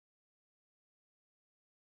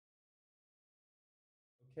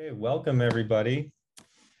Okay, welcome everybody.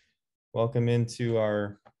 Welcome into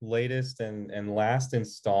our latest and last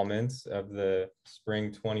installment of the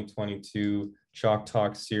Spring 2022 Chalk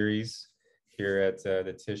Talk series here at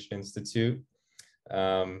the Tisch Institute.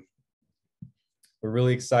 We're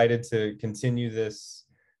really excited to continue this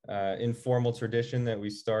informal tradition that we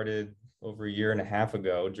started over a year and a half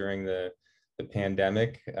ago during the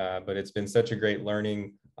pandemic, but it's been such a great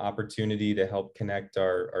learning opportunity to help connect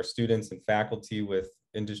our students and faculty with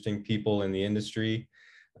interesting people in the industry.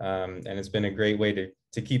 And it's been a great way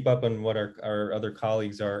to keep up on what our other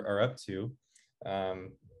colleagues are up to.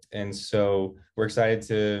 And so we're excited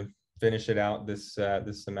to finish it out this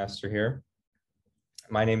semester here.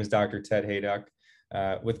 My name is Dr. Ted Hayduk.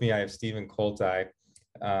 With me, I have Steven Koltai.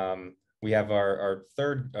 We have our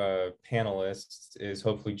third panelist is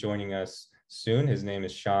hopefully joining us soon. His name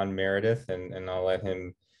is Shaun Meredith, and I'll let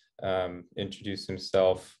him introduce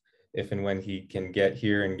himself if and when he can get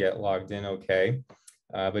here and get logged in okay.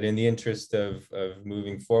 But in the interest of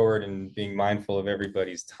moving forward and being mindful of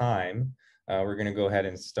everybody's time, we're going to go ahead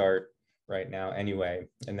and start right now anyway.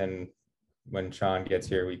 And then when Shaun gets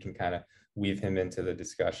here, we can kind of weave him into the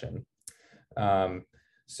discussion.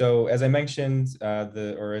 So as I mentioned,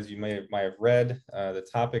 or as you might have read, the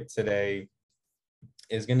topic today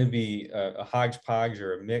is going to be a hodgepodge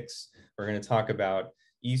or a mix. We're going to talk about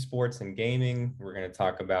esports and gaming. We're going to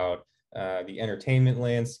talk about the entertainment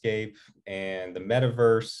landscape and the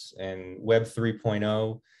metaverse and Web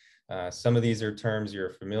 3.0. Some of these are terms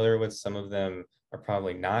you're familiar with. Some of them are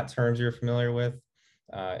probably not terms you're familiar with.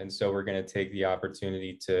 And so we're going to take the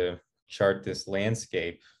opportunity to chart this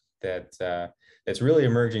landscape that's really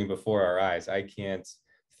emerging before our eyes. I can't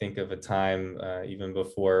think of a time even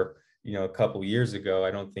before, a couple years ago.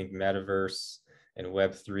 I don't think metaverse and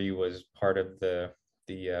Web3 was part of the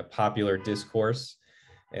popular discourse.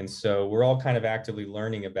 And so we're all kind of actively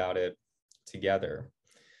learning about it together.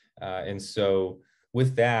 And so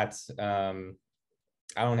with that, I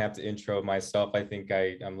don't have to intro myself. I think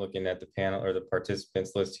I'm looking at the panel or the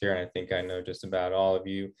participants list here, and I think I know just about all of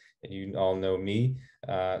you, and you all know me.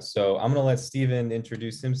 So I'm going to let Steven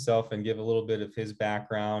introduce himself and give a little bit of his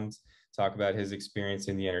background, talk about his experience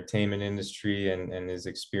in the entertainment industry and his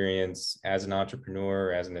experience as an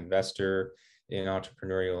entrepreneur, as an investor in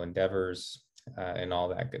entrepreneurial endeavors, and all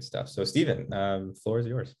that good stuff. So Steven, the floor is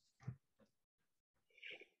yours.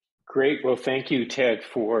 Great. Well, thank you, Ted,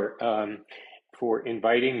 for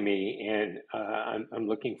inviting me, and I'm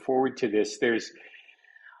looking forward to this. There's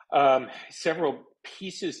several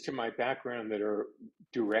pieces to my background that are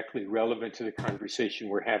directly relevant to the conversation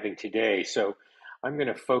we're having today. So I'm going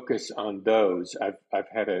to focus on those. I've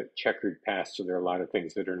had a checkered past, so there are a lot of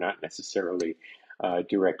things that are not necessarily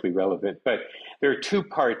directly relevant. But there are two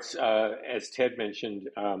parts, as Ted mentioned,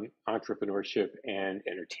 entrepreneurship and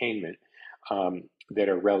entertainment, that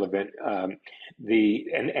are relevant. They've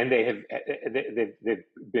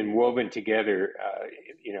been woven together.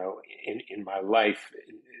 In my life,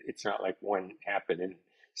 it's not like one happened and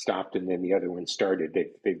stopped and then the other one started.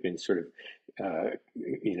 They've been sort of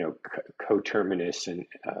coterminous and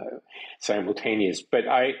simultaneous. But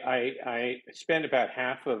I spent about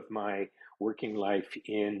half of my working life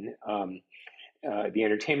in the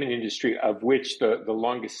entertainment industry, of which the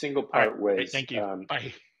longest single part was. Thank you.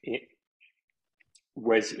 Bye.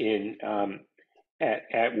 Was in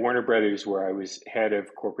at Warner Brothers, where I was head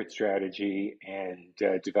of corporate strategy and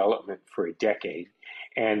development for a decade,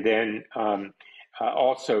 and then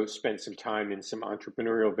also spent some time in some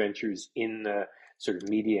entrepreneurial ventures in the sort of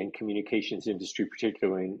media and communications industry,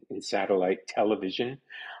 particularly in satellite television.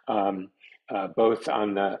 Both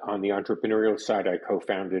on the entrepreneurial side, I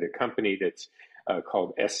co-founded a company that's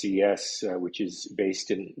called SES, which is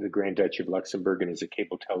based in the Grand Duchy of Luxembourg and is a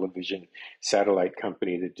cable television satellite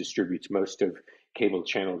company that distributes most of cable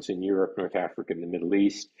channels in Europe, North Africa, and the Middle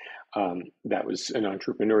East. That was an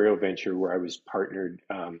entrepreneurial venture where I was partnered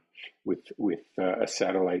with a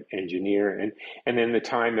satellite engineer, and then the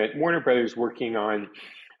time at Warner Brothers working on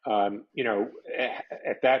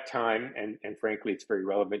at that time, and frankly, it's very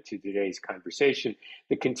relevant to today's conversation,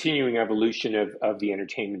 the continuing evolution of the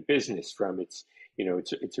entertainment business from its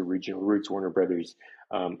original roots. Warner Brothers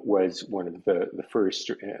was one of the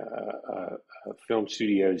first film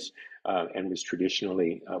studios and was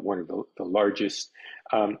traditionally one of the largest.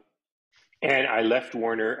 And I left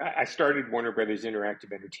Warner. I started Warner Brothers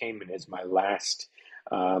Interactive Entertainment as my last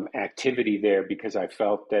activity there because I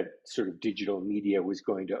felt that sort of digital media was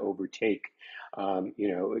going to overtake,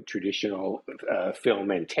 traditional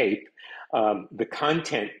film and tape. The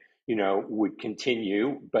content, would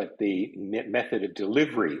continue, but the method of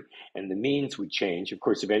delivery and the means would change. Of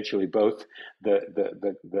course, eventually both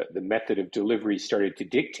the method of delivery started to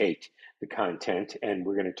dictate the content, and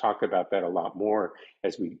we're going to talk about that a lot more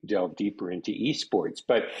as we delve deeper into esports.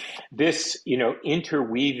 But this,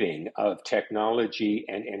 interweaving of technology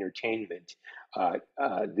and entertainment,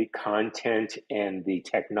 the content and the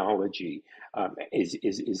technology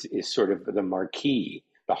is sort of the marquee,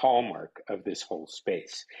 the hallmark of this whole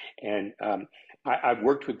space. And I've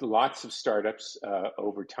worked with lots of startups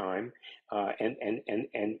over time,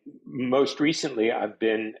 and most recently I've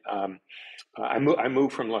been I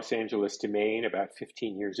moved from Los Angeles to Maine about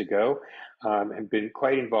 15 years ago, and been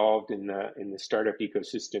quite involved in the startup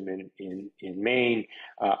ecosystem in Maine.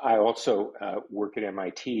 I also work at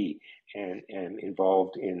MIT and am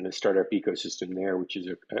involved in the startup ecosystem there, which is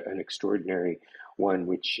an extraordinary one,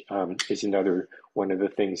 which is another one of the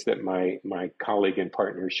things that my colleague and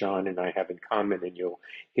partner Shaun and I have in common, and you'll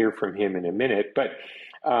hear from him in a minute. But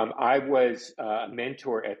I was a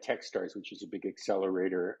mentor at Techstars, which is a big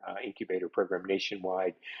accelerator incubator program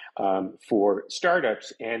nationwide for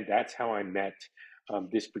startups, and that's how I met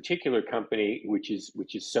this particular company, which is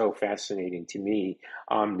so fascinating to me,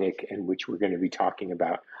 Omnic, and which we're going to be talking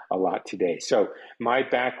about a lot today. So my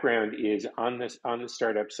background is on the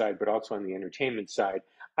startup side, but also on the entertainment side.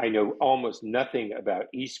 I know almost nothing about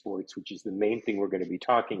esports, which is the main thing we're going to be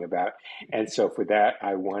talking about. And so for that,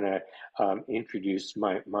 I want to introduce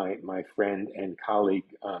my friend and colleague,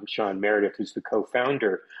 Shaun Meredith, who's the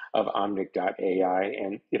co-founder of Omnic.ai.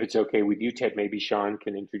 And if it's okay with you, Ted, maybe Shaun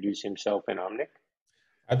can introduce himself and Omnic.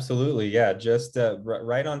 Absolutely. Yeah, just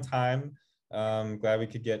right on time. Glad we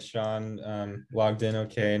could get Shaun logged in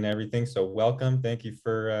okay and everything. So welcome. Thank you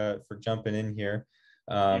for jumping in here.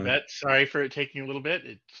 You bet. Sorry for it taking a little bit.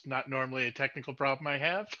 It's not normally a technical problem I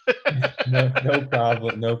have. No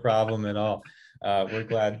problem. No problem at all. We're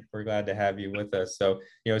glad to have you with us. So,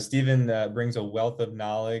 Steven brings a wealth of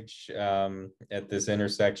knowledge at this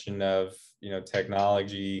intersection of,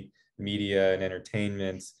 technology, media, and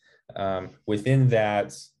entertainment. Within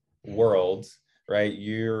that world, right,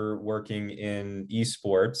 you're working in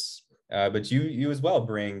esports, but you as well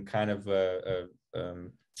bring kind of a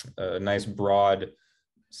nice broad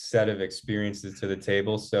set of experiences to the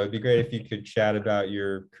table. So it'd be great if you could chat about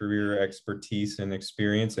your career expertise and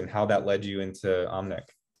experience and how that led you into Omnic.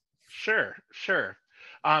 Sure.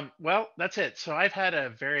 Well, that's it. So I've had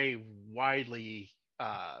a very widely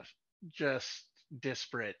just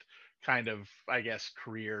disparate kind of, I guess,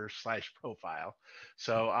 career / profile.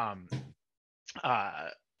 So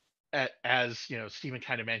as Stephen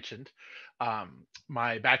kind of mentioned,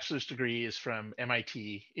 my bachelor's degree is from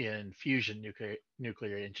MIT in fusion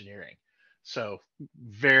nuclear engineering. So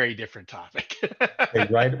very different topic. Okay,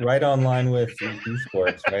 right online with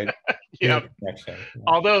esports, right? Yep.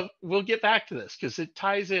 Although we'll get back to this because it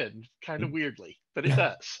ties in kind of weirdly, but it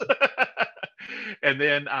does. And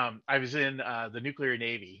then I was in the nuclear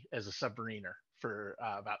Navy as a submariner for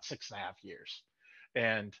about 6.5 years.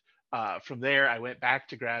 And from there, I went back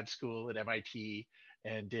to grad school at MIT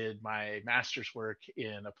and did my master's work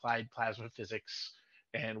in applied plasma physics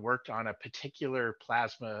and worked on a particular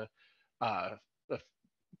plasma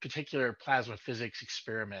physics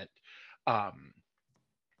experiment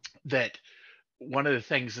that one of the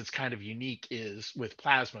things that's kind of unique is with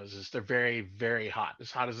plasmas is they're very, very hot, as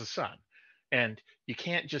hot as the sun. And you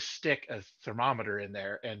can't just stick a thermometer in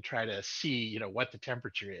there and try to see, what the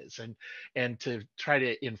temperature is. And to try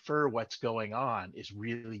to infer what's going on is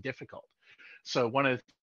really difficult. So one of the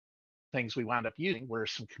things we wound up using were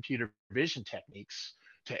some computer vision techniques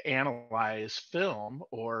to analyze film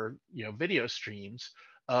or, video streams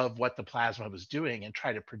of what the plasma was doing and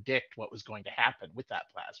try to predict what was going to happen with that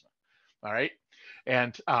plasma. All right.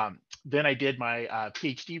 And then I did my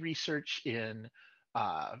PhD research in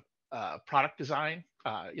product design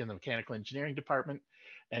in the mechanical engineering department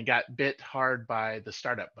and got bit hard by the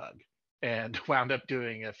startup bug and wound up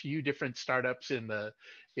doing a few different startups in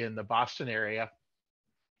the Boston area,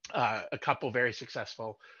 a couple very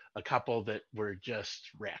successful, a couple that were just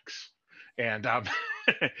wrecks. And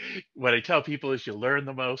what I tell people is you learn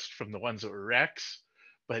the most from the ones that were wrecks,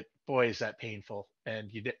 but boy, is that painful. And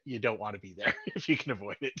you don't want to be there if you can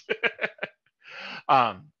avoid it.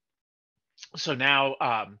 So now,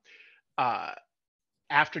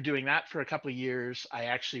 after doing that for a couple of years, I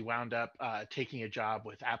actually wound up taking a job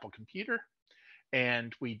with Apple Computer.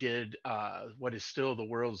 And we did what is still the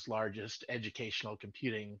world's largest educational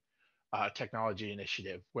computing technology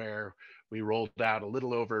initiative, where we rolled out a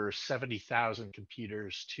little over 70,000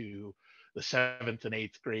 computers to the 7th and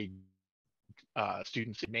 8th grade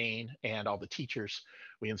students in Maine and all the teachers.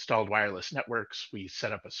 We installed wireless networks. We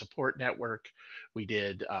set up a support network. We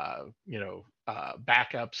did,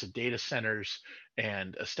 backups and data centers,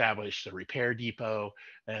 and established a repair depot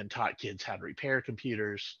and taught kids how to repair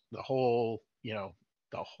computers. The whole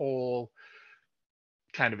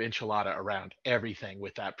kind of enchilada around everything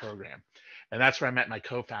with that program. And that's where I met my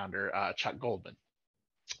co-founder, Chuck Goldman.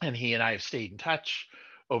 And he and I have stayed in touch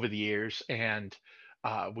over the years. And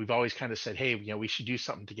we've always kind of said, hey, we should do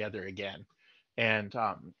something together again. And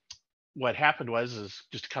what happened is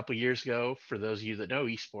just a couple of years ago, for those of you that know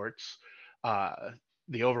esports,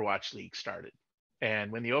 the Overwatch League started.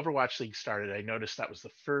 And when the Overwatch League started, I noticed that was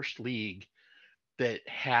the first league that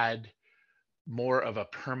had more of a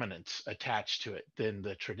permanence attached to it than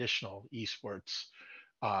the traditional esports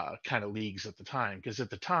kind of leagues at the time. Because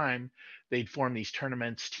at the time, they'd form these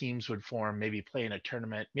tournaments, teams would form, maybe play in a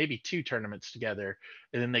tournament, maybe two tournaments together,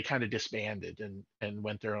 and then they kind of disbanded and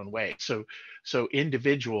went their own way. So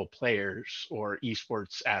individual players or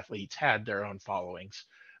esports athletes had their own followings,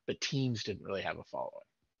 but teams didn't really have a following.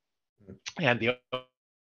 And the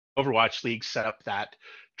Overwatch League set up that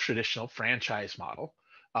traditional franchise model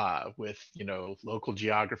with local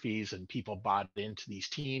geographies, and people bought into these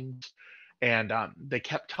teams. And they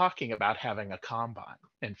kept talking about having a combine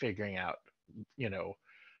and figuring out,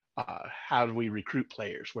 how do we recruit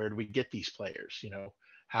players? Where do we get these players?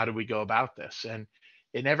 How do we go about this? And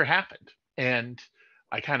it never happened. And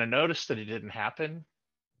I kind of noticed that it didn't happen.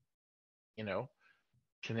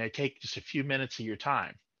 Can I take just a few minutes of your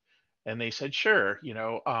time? And they said, sure,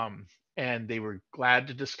 and they were glad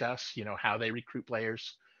to discuss, how they recruit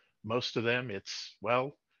players. Most of them, it's,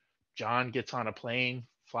 well, John gets on a plane,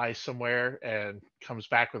 flies somewhere, and comes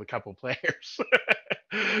back with a couple players.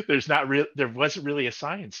 There wasn't really a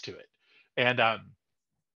science to it. And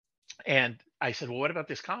I said, well, what about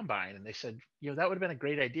this combine? And they said, that would have been a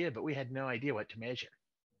great idea, but we had no idea what to measure.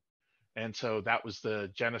 And so that was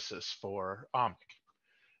the genesis for Omnic.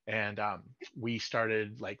 And we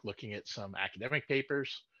started looking at some academic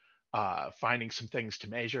papers, finding some things to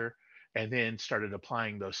measure, and then started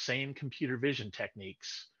applying those same computer vision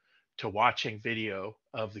techniques to watching video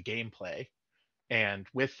of the gameplay. And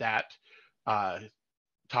with that,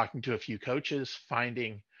 talking to a few coaches,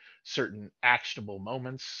 finding certain actionable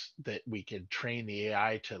moments that we could train the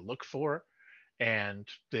AI to look for. And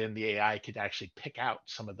then the AI could actually pick out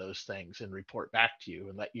some of those things and report back to you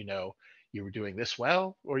and let you know you were doing this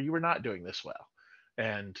well or you were not doing this well.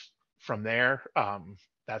 And from there,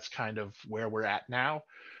 that's kind of where we're at now.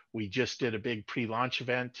 We just did a big pre-launch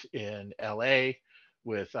event in LA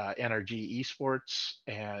with NRG Esports.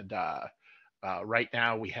 And right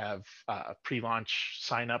now we have pre-launch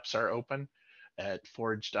signups are open at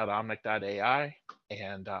forge.omnic.ai.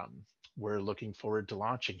 And we're looking forward to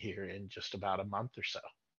launching here in just about a month or so.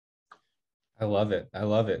 I love it. I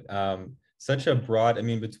love it. Such a broad, I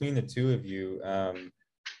mean, between the two of you,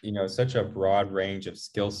 such a broad range of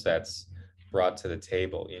skill sets brought to the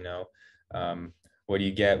table. What do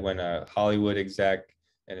you get when a Hollywood exec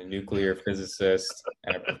and a nuclear physicist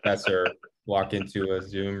and a professor walk into a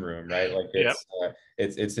Zoom room, right?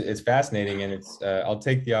 It's fascinating. And I'll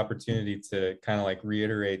take the opportunity to kind of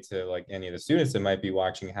reiterate to any of the students that might be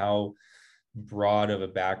watching how broad of a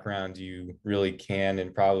background you really can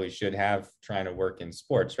and probably should have trying to work in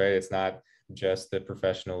sports, right? It's not just the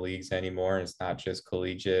professional leagues anymore. It's not just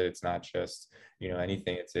collegiate. It's not just,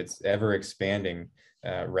 anything. It's ever expanding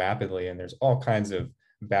rapidly. And there's all kinds of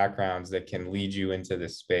backgrounds that can lead you into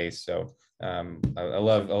this space. So I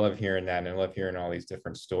love hearing that. And I love hearing all these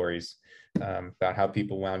different stories about how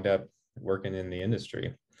people wound up working in the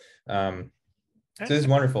industry. So this is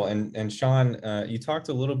wonderful. And Shaun, you talked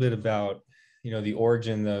a little bit about, the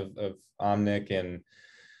origin of Omnic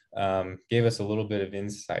and gave us a little bit of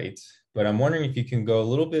insight, but I'm wondering if you can go into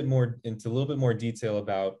a little bit more detail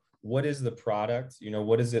about what is the product,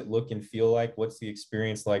 what does it look and feel like? What's the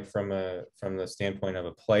experience like from the standpoint of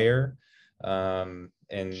a player? And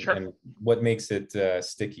what makes it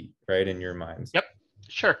sticky, right, in your minds? Yep,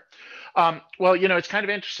 sure. Well, it's kind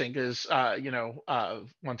of interesting because,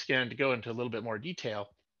 once again, to go into a little bit more detail,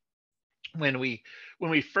 when we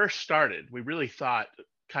first started, we really thought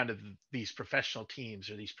kind of these professional teams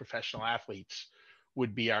or these professional athletes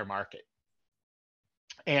would be our market.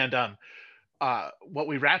 And what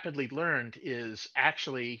we rapidly learned is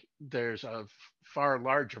actually there's a far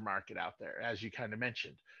larger market out there, as you kind of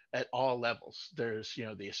mentioned, at all levels. There's,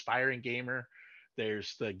 the aspiring gamer.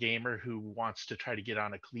 There's the gamer who wants to try to get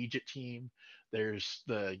on a collegiate team. There's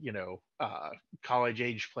the, college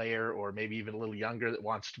age player, or maybe even a little younger, that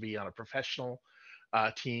wants to be on a professional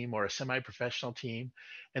team or a semi-professional team.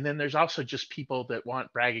 And then there's also just people that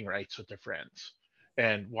want bragging rights with their friends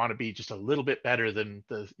and want to be just a little bit better than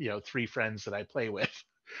the 3 friends that I play with,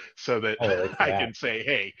 so that I relate to I that. can say,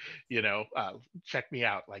 hey, check me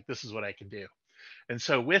out. Like, this is what I can do. And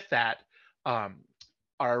so with that, um,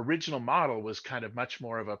 our original model was kind of much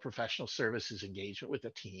more of a professional services engagement with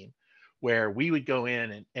a team, where we would go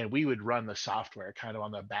in and we would run the software kind of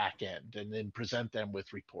on the back end and then present them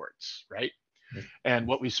with reports, right? And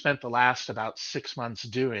what we spent the last about 6 months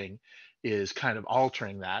doing is kind of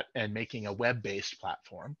altering that and making a web-based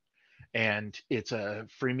platform. And it's a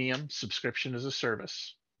freemium subscription as a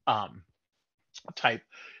service type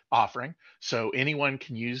offering. So anyone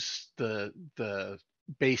can use the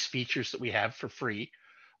base features that we have for free.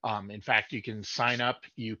 In fact, you can sign up,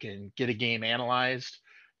 you can get a game analyzed,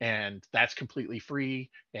 and that's completely free.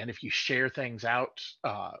 And if you share things out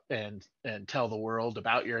and tell the world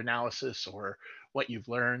about your analysis or what you've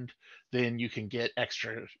learned, then you can get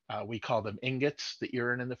extra. We call them ingots that you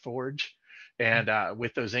earn in the forge. And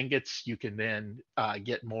with those ingots, you can then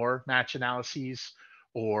get more match analyses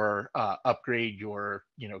or upgrade your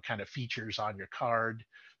kind of features on your card,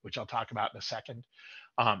 which I'll talk about in a second.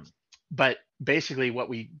 But basically what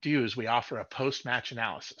we do is we offer a post-match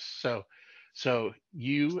analysis. So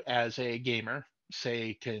you as a gamer,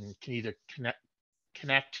 say, can either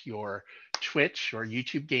connect your Twitch or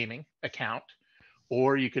YouTube gaming account,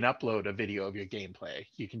 or you can upload a video of your gameplay.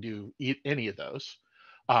 You can do any of those.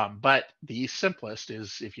 But the simplest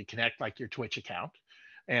is if you connect like your Twitch account.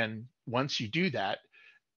 And once you do that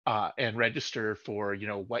and register for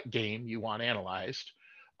what game you want analyzed,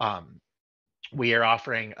 we are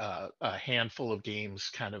offering a handful of games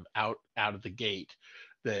kind of out of the gate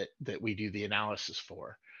that we do the analysis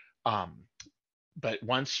for. But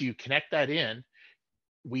once you connect that in,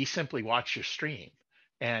 we simply watch your stream,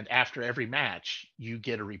 and after every match you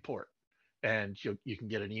get a report, and you can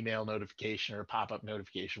get an email notification or a pop-up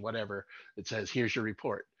notification, whatever, that says, here's your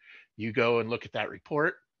report. You go and look at that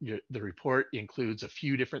report. The report includes a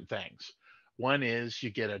few different things. One is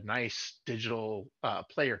you get a nice digital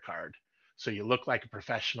player card, so you look like a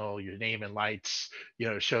professional. Your name and lights,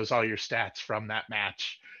 shows all your stats from that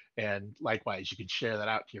match. And likewise, you can share that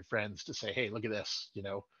out to your friends to say, hey, look at this,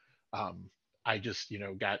 I just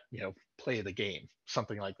got play the game,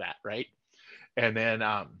 something like that, right? And then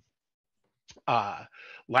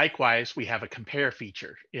likewise, we have a compare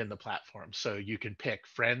feature in the platform, so you can pick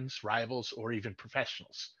friends, rivals, or even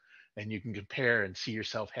professionals, and you can compare and see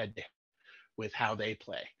yourself head to head with how they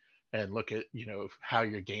play, and look at how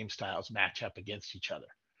your game styles match up against each other.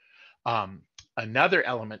 Another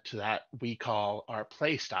element to that we call our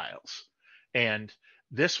play styles, and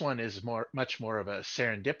this one is much more of a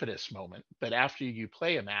serendipitous moment. But after you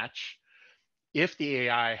play a match, if the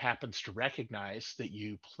AI happens to recognize that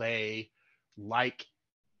you play like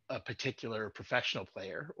a particular professional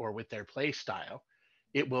player or with their play style,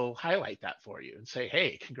 it will highlight that for you and say,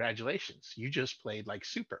 hey, congratulations, you just played like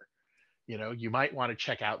super. You might want to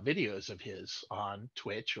check out videos of his on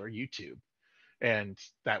Twitch or YouTube, and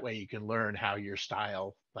that way you can learn how your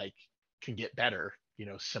style can get better,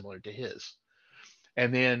 similar to his.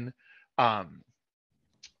 And then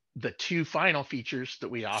the 2 final features that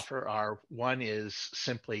we offer are, one is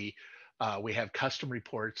simply we have custom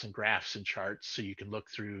reports and graphs and charts, so you can look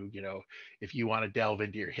through, if you want to delve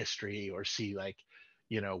into your history or see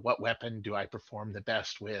what weapon do I perform the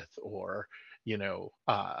best with, or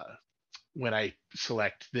when I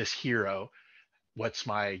select this hero, what's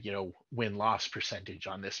my win-loss percentage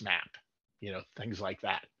on this map, things like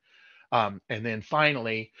that. And then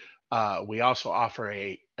finally, we also offer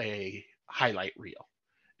a highlight reel.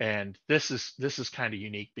 And this is kind of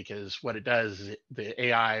unique, because what it does is the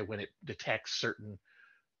AI, when it detects certain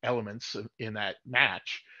elements in that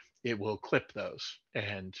match, it will clip those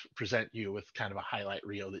and present you with kind of a highlight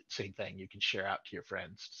reel. That same thing you can share out to your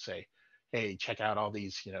friends to say, hey, check out all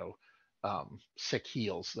these sick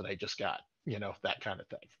heals that I just got, that kind of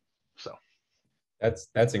thing. So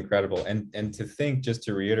That's incredible. And to think, just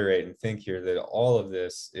to reiterate and think here, that all of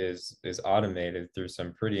this is automated through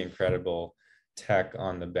some pretty incredible tech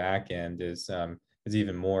on the back end is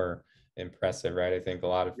even more impressive, right? I think a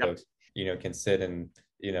lot of folks, can sit and,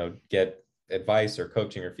 get advice or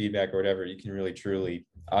coaching or feedback or whatever. You can really truly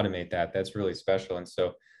automate that. That's really special. And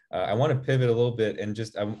so I want to pivot a little bit, and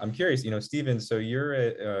just I'm curious, Steven, so you're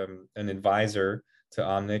an advisor to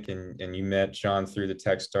Omnic, and you met Shaun through the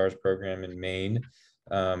TechStars program in Maine.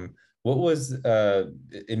 What was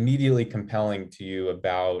immediately compelling to you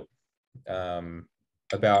about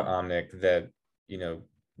Omnic that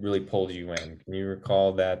really pulled you in? Can you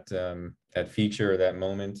recall that that feature or that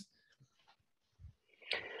moment?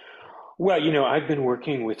 Well, you know, I've been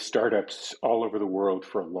working with startups all over the world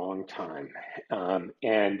for a long time.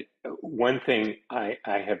 And one thing I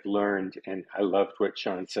have learned, and I loved what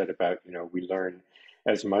Shaun said about, you know, we learn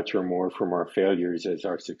as much or more from our failures as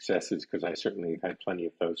our successes, because I certainly have had plenty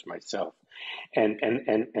of those myself. And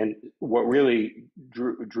what really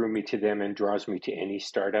drew me to them and draws me to any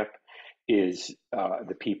startup is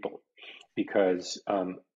the people, because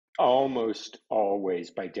almost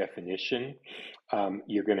always, by definition,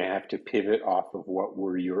 you're going to have to pivot off of what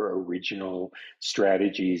were your original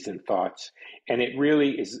strategies and thoughts. And it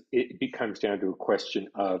really is, it becomes down to a question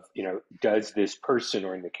of, you know, does this person,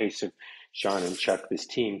 or in the case of Shaun and Chuck, this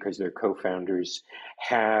team, because they're co-founders,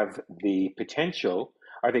 have the potential?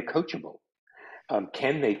 Are they coachable?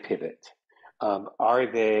 Can they pivot? Are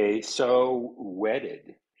they so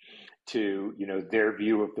wedded to, you know, their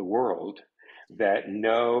view of the world that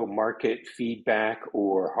no market feedback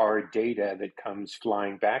or hard data that comes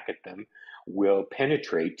flying back at them will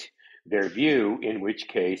penetrate their view, in which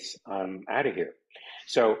case I'm out of here.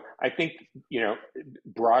 So I think, you know,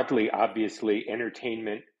 broadly, obviously,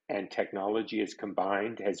 entertainment and technology as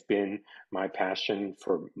combined has been my passion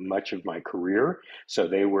for much of my career. So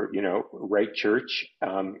they were, you know, right church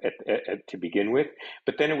to begin with,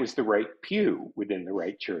 but then it was the right pew within the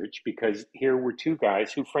right church, because here were two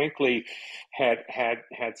guys who, frankly, had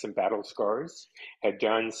some battle scars, had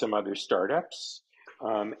done some other startups,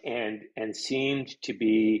 and seemed to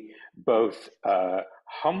be both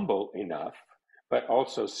humble enough, but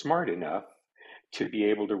also smart enough to be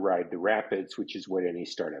able to ride the rapids, which is what any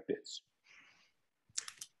startup is.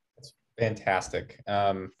 That's fantastic.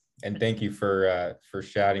 And thank you for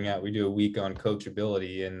shouting out. We do a week on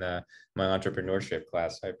coachability in my entrepreneurship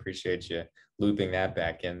class. I appreciate you looping that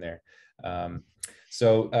back in there. All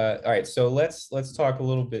right, so let's talk a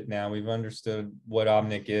little bit now. We've understood what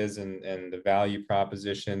Omnic is and the value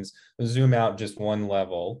propositions. We'll zoom out just one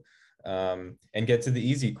level and get to the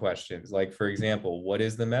easy questions. Like, for example, what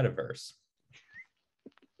is the metaverse?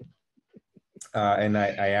 And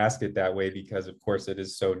I ask it that way because, of course, it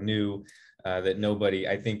is so new that nobody,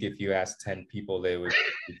 I think if you ask 10 people, they would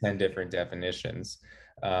give 10 different definitions.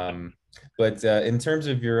 But in terms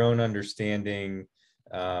of your own understanding,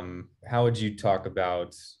 how would you talk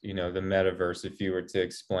about, you know, the metaverse if you were to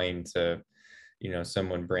explain to, you know,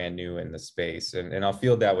 someone brand new in the space? And I'll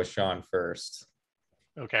field that with Shaun first.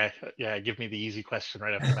 Okay, yeah, give me the easy question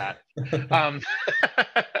right off the bat.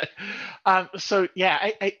 So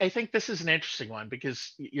yeah, I think this is an interesting one,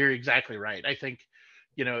 because you're exactly right. I think,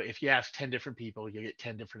 you know, if you ask 10 different people, you get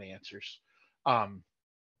 10 different answers.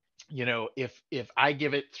 You know, if I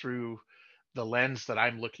give it through the lens that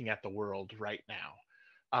I'm looking at the world right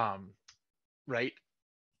now, right,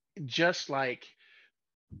 just like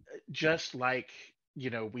you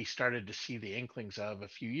know, we started to see the inklings of a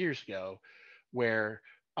few years ago, where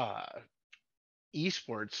uh,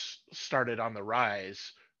 esports started on the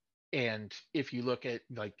rise. And if you look at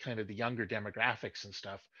like kind of the younger demographics and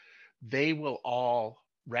stuff, they will all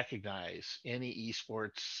recognize any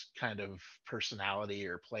esports kind of personality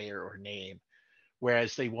or player or name,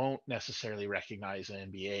 whereas they won't necessarily recognize an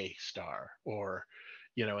NBA star or,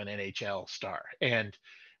 you know, an NHL star. And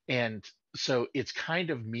so it's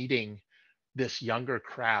kind of meeting this younger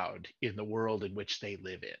crowd in the world in which they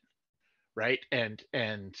live in, right? And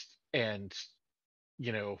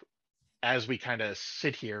you know, as we kind of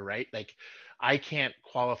sit here, right, like I can't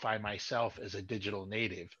qualify myself as a digital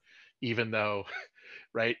native, even though,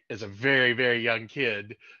 right, as a very, very young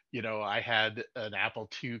kid, you know, I had an Apple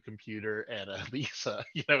II computer and a Lisa,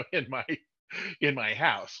 you know, in my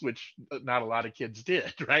house, which not a lot of kids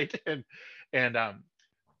did, right? And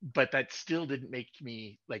but that still didn't make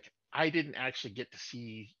me like, I didn't actually get to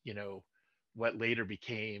see, you know, what later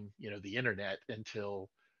became, you know, the internet until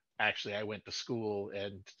actually I went to school,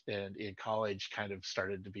 and in college kind of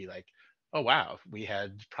started to be like, oh wow, we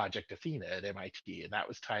had Project Athena at MIT, and that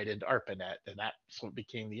was tied into ARPANET, and that's what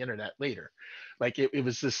became the internet later. Like it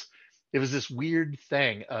was this weird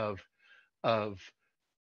thing of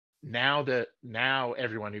now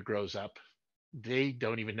everyone who grows up, they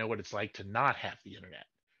don't even know what it's like to not have the internet.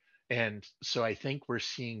 And so I think we're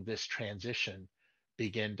seeing this transition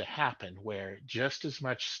begin to happen, where just as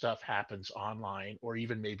much stuff happens online, or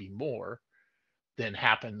even maybe more, than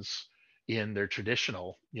happens in their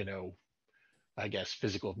traditional, you know, I guess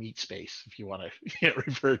physical meat space, if you want to you know,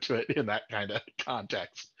 refer to it in that kind of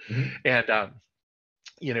context. Mm-hmm. And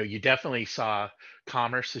you know, you definitely saw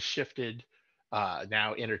commerce has shifted.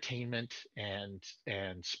 Now entertainment and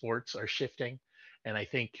sports are shifting, and I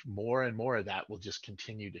think more and more of that will just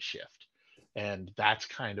continue to shift. And that's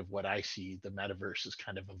kind of what I see the metaverse is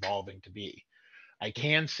kind of evolving to be. I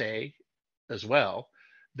can say as well,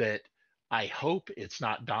 that I hope it's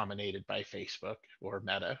not dominated by Facebook or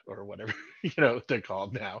Meta or whatever they're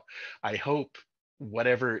called now. I hope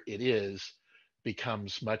whatever it is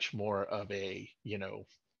becomes much more of a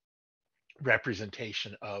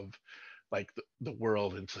representation of like the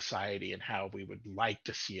world and society and how we would like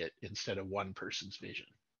to see it instead of one person's vision.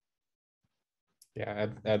 Yeah,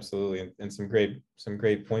 absolutely, and some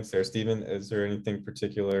great points there. Steven, is there anything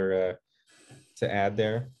particular to add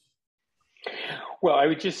there? Well, I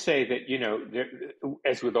would just say that,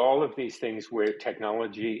 as with all of these things where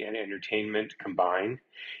technology and entertainment combine,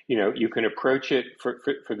 you can approach it for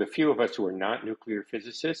the few of us who are not nuclear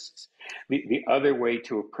physicists. The other way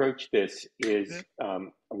to approach this is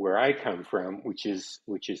where I come from, which is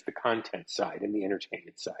the content side and the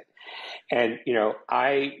entertainment side. And,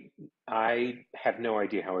 I have no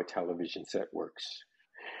idea how a television set works.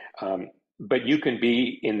 But you can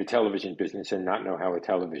be in the television business and not know how a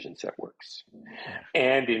television set works.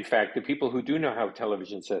 And in fact, the people who do know how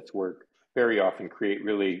television sets work very often create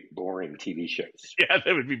really boring TV shows. Yeah,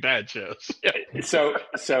 that would be bad shows. Yeah. So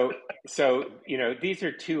these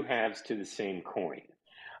are two halves to the same coin.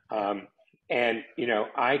 And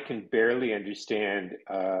I can barely understand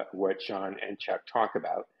what Shaun and Chuck talk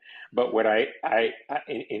about. But what I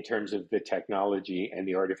in terms of the technology and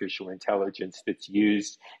the artificial intelligence that's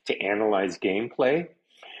used to analyze gameplay,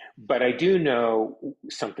 but I do know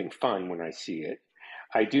something fun when I see it.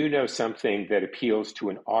 I do know something that appeals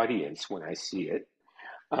to an audience when I see it.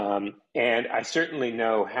 And I certainly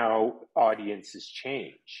know how audiences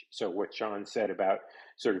change. So what Shaun said about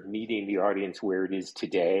sort of meeting the audience where it is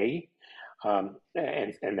today, and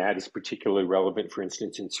that is particularly relevant, for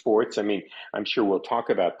instance, in sports. I mean, I'm sure we'll talk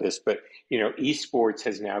about this, but esports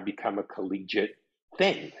has now become a collegiate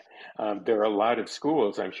thing. There are a lot of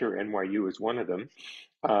schools, I'm sure NYU is one of them,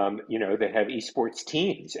 that have esports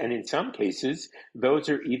teams. And in some cases, those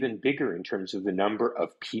are even bigger in terms of the number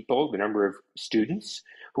of people, the number of students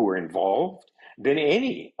who are involved than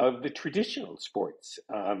any of the traditional sports.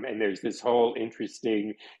 And there's this whole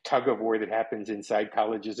interesting tug of war that happens inside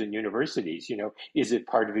colleges and universities. Is it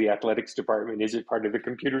part of the athletics department? Is it part of the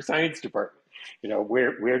computer science department?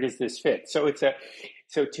 Where does this fit? So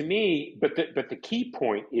so to me, but the key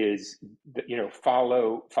point is that,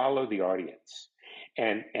 follow the audience.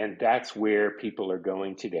 And that's where people are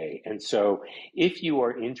going today. And so if you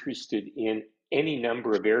are interested in any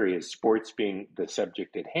number of areas, sports being the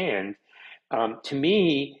subject at hand, to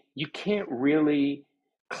me, you can't really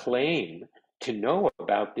claim to know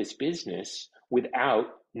about this business without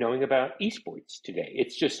knowing about esports today.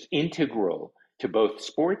 It's just integral to both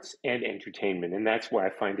sports and entertainment. And that's why I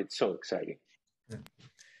find it so exciting.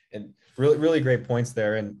 And really, really great points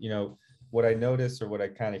there. And, what I notice or what I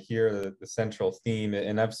kind of hear the central theme,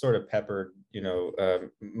 and I've sort of peppered,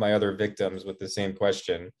 my other victims with the same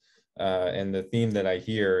question. And the theme that I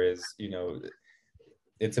hear is,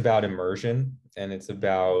 it's about immersion, and it's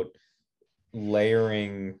about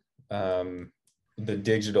iteration the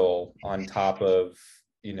digital on top of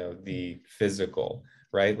the physical,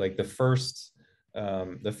 right? Like the first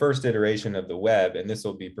iteration of the web, and this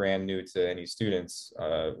will be brand new to any students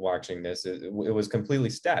watching this, it was completely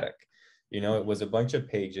static. It was a bunch of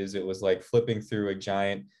pages. It was like flipping through a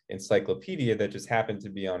giant encyclopedia that just happened to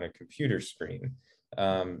be on a computer screen.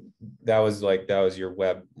 That was your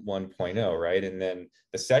web 1.0, right? And then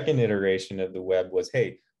the second iteration of the web was,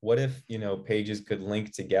 hey, what if pages could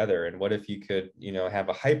link together, and what if you could have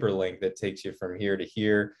a hyperlink that takes you from here to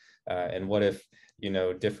here, and what if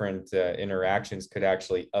different interactions could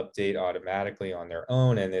actually update automatically on their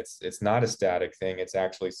own, and it's not a static thing. It's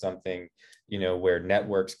actually something where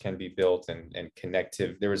networks can be built and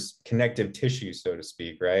there was connective tissue, so to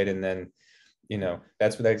speak, right? And then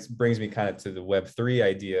that brings me kind of to the Web3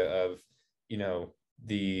 idea of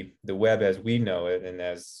the web as we know it, and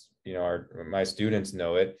as my students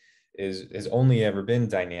know it, has only ever been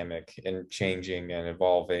dynamic and changing and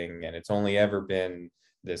evolving, and it's only ever been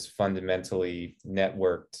this fundamentally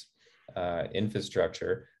networked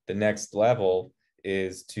infrastructure. The next level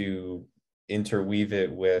is to interweave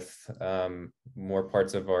it with more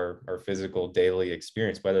parts of our physical daily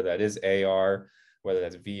experience, whether that is AR, whether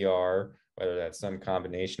that's VR, whether that's some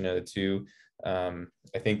combination of the two.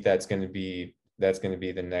 I think that's going to be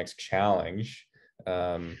the next challenge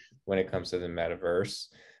when it comes to the metaverse.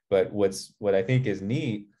 But what I think is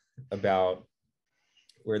neat about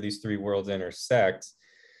where these three worlds intersect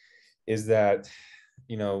is that,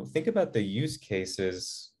 think about the use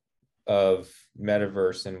cases of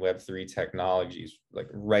metaverse and Web3 technologies, like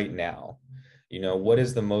right now. What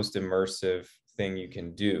is the most immersive thing you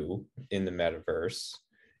can do in the metaverse?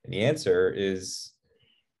 And the answer is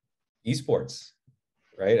esports,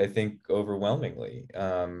 right? I think overwhelmingly,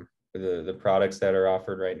 the products that are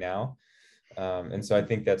offered right now. And so I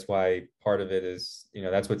think that's why part of it is,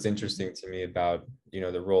 that's what's interesting to me about,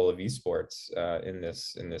 the role of esports in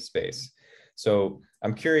this space. So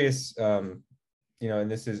I'm curious, and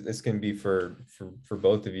this can be for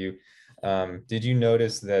both of you. Did you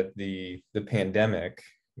notice that the pandemic,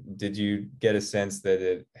 did you get a sense that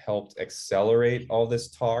it helped accelerate all this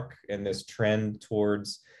talk and this trend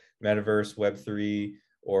towards metaverse, Web3,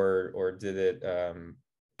 or did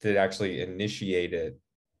it actually initiate it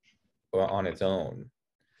on its own?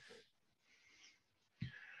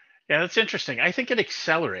 Yeah, that's interesting. I think it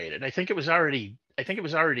accelerated. I think it was already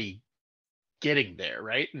getting there,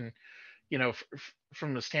 right? And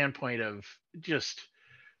from the standpoint of just,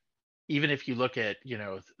 even if you look at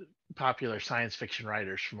popular science fiction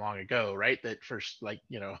writers from long ago, right, that first, like,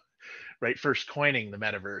 right, first coining the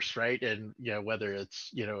metaverse, right, and whether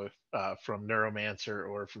it's from Neuromancer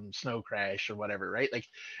or from Snow Crash or whatever, right, like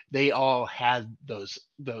they all had those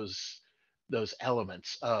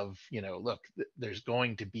elements of, look, there's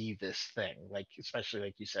going to be this thing, like, especially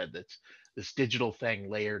like you said, that's this digital thing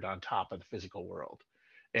layered on top of the physical world,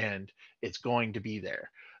 and it's going to be there.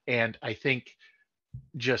 And I think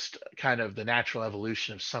just kind of the natural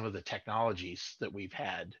evolution of some of the technologies that we've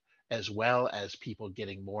had, as well as people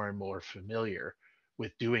getting more and more familiar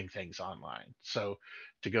with doing things online. So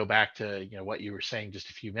to go back to what you were saying just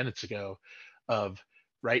a few minutes ago, of,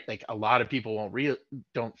 right, like a lot of people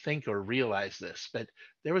don't think or realize this, but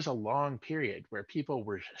there was a long period where people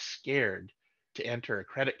were scared to enter a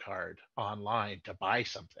credit card online to buy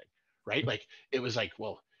something, right? Like it was like,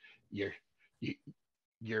 well, you're you,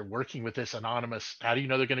 you're working with this anonymous, how do you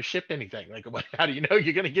know they're going to ship anything, like what, how do you know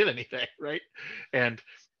you're going to get anything, right? And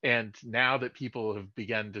now that people have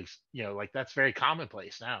begun to, like, that's very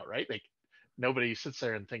commonplace now, right? Like nobody sits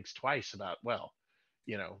there and thinks twice about, well,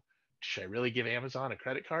 should I really give Amazon a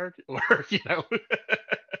credit card, or is it I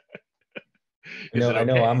know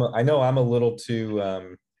okay? I'm a little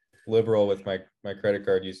too liberal with my credit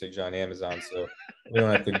card usage on Amazon, so we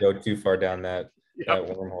don't have to go too far down that Yep.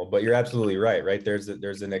 wormhole. But you're absolutely right, right? There's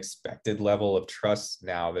an expected level of trust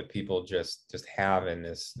now that people just have in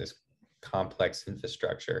this complex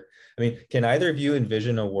infrastructure. I mean, can either of you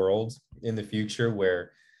envision a world in the future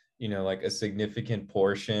where, like a significant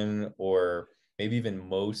portion, or maybe even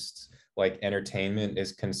most, like entertainment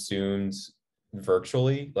is consumed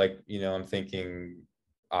virtually? Like, I'm thinking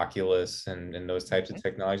Oculus and those types of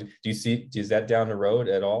technology. Is that down the road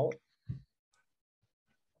at all?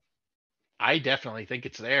 I definitely think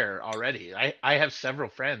it's there already. I have several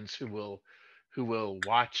friends who will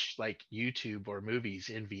watch like YouTube or movies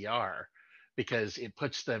in VR, because it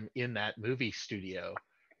puts them in that movie studio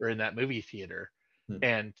or in that movie theater, Hmm.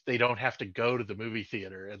 and they don't have to go to the movie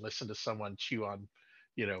theater and listen to someone chew on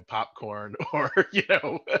popcorn, or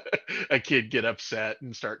a kid get upset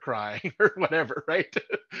and start crying or whatever, right?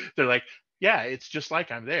 They're like, yeah, it's just like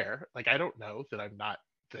I'm there. Like I don't know that I'm not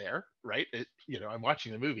there, right? I'm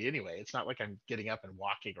watching the movie anyway. It's not like I'm getting up and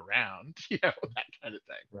walking around, that kind of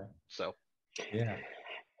thing. Right. So Yeah.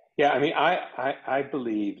 Yeah, I mean, I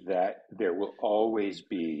believe that there will always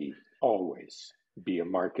be a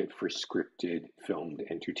market for scripted filmed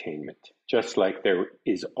entertainment, just like there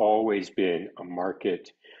is always been a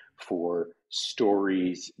market for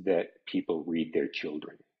stories that people read their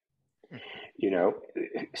children. You know,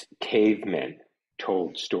 cavemen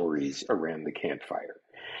told stories around the campfire.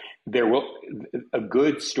 There will, a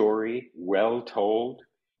good story, well told,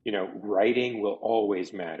 writing will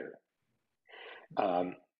always matter.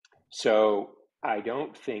 So I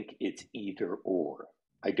don't think it's either or.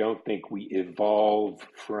 I don't think we evolve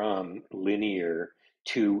from linear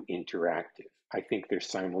to interactive. I think they're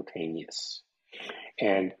simultaneous.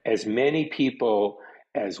 And as many people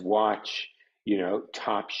as watch,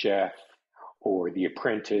 Top Chef or The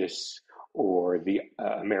Apprentice or the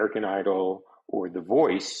American Idol or The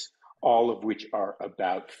Voice, all of which are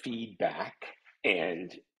about feedback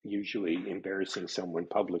and usually embarrassing someone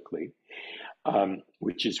publicly,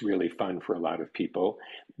 which is really fun for a lot of people.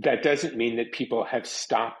 That doesn't mean that people have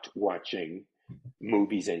stopped watching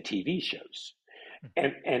movies and TV shows.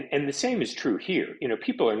 And the same is true here.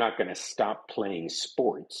 People are not going to stop playing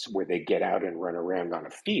sports where they get out and run around on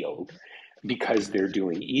a field because they're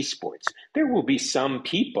doing esports. There will be some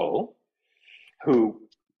people who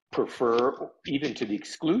prefer, even to the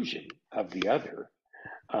exclusion of the other,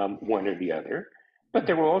 one or the other, but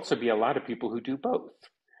there will also be a lot of people who do both.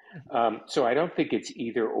 So I don't think it's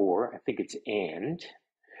either or. I think it's and.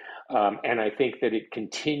 And I think that it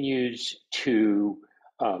continues to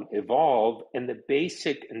evolve. And the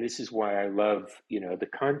basic, and this is why I love, the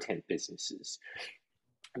content businesses,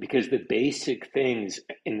 because the basic things,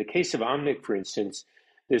 in the case of Omnic, for instance,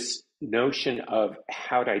 this notion of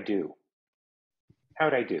how'd I do?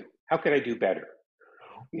 How'd I do? How could I do better?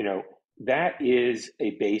 That is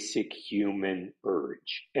a basic human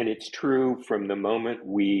urge. And it's true from the moment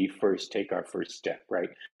we first take our first step, right?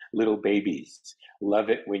 Little babies love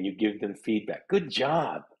it when you give them feedback. Good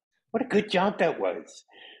job. What a good job that was,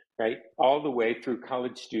 right? All the way through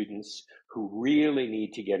college students who really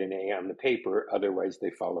need to get an A on the paper, otherwise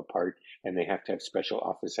they fall apart and they have to have special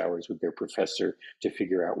office hours with their professor to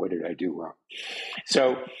figure out what did I do wrong.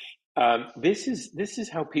 So this is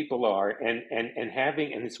how people are, and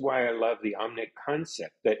it's why I love the Omnic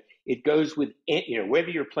concept, that it goes with, whether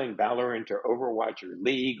you're playing Valorant or Overwatch or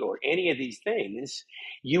League or any of these things,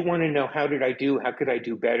 you want to know, how did I do? How could I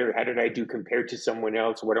do better? How did I do compared to someone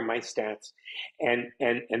else? What are my stats? And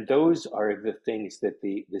those are the things that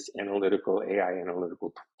this analytical AI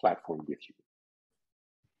analytical platform gives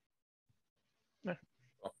you.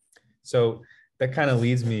 So that kind of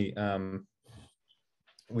leads me.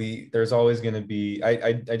 There's always going to be,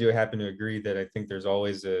 I do happen to agree that I think there's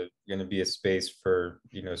always going to be a space for,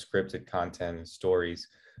 scripted content and stories.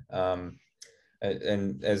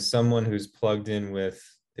 And as someone who's plugged in with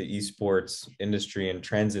the esports industry and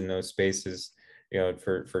trends in those spaces,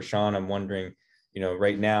 for Shaun, I'm wondering,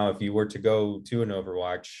 right now, if you were to go to an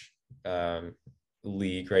Overwatch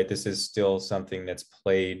league, right, this is still something that's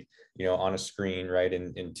played, on a screen, right,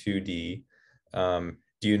 in 2D.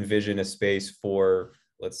 Do you envision a space for,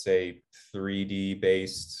 let's say, 3D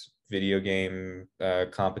based video game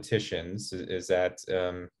competitions? Is that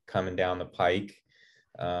coming down the pike?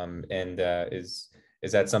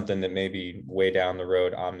 Is that something that maybe way down the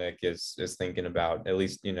road Omnic is thinking about, at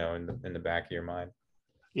least, in the back of your mind?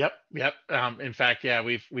 Yep. In fact, yeah,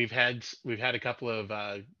 we've had a couple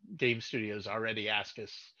of game studios already ask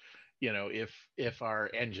us, if our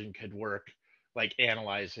engine could work, like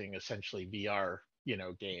analyzing essentially VR,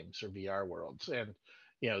 games or VR worlds. And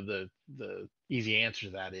the easy answer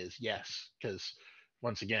to that is yes, because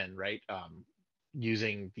once again, right,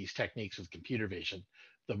 using these techniques with computer vision,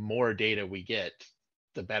 the more data we get,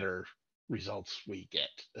 the better results we get,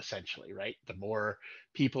 essentially, right? The more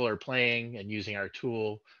people are playing and using our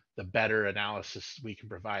tool, the better analysis we can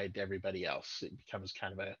provide to everybody else. It becomes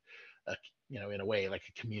kind of a in a way, like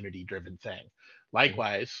a community driven thing.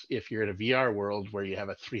 Likewise, if you're in a VR world where you have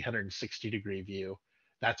a 360-degree view,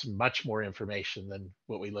 that's much more information than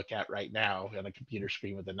what we look at right now on a computer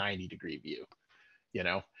screen with a 90-degree view,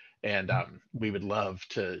 and we would love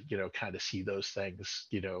to, kind of see those things,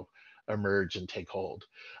 emerge and take hold.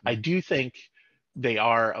 I do think they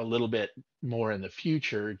are a little bit more in the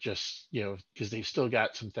future, just, because they've still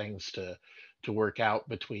got some things to work out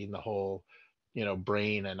between the whole,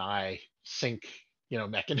 brain and eye sync,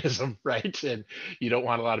 mechanism, right? And you don't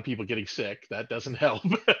want a lot of people getting sick. That doesn't help.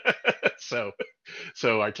 So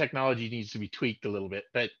our technology needs to be tweaked a little bit,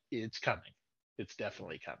 but it's coming. It's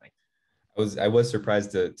definitely coming. I was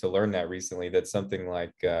surprised to learn that recently, that something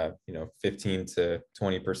like 15 to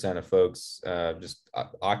 20% of folks, just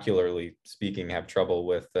ocularly speaking, have trouble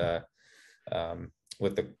with the I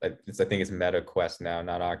think it's Meta Quest now,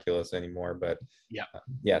 not Oculus anymore, but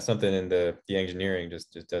yeah, something in the engineering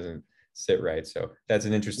just doesn't sit right. So that's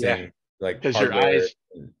an interesting, like, because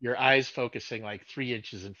your eyes focusing like 3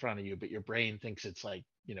 inches in front of you, but your brain thinks it's like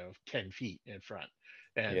 10 feet in front,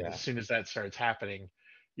 and as soon as that starts happening,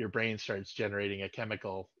 your brain starts generating a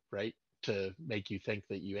chemical, right, to make you think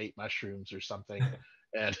that you ate mushrooms or something,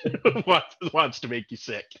 and wants to make you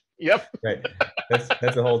sick. Yep. Right.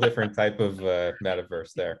 That's a whole different type of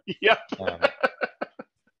metaverse there. Yep.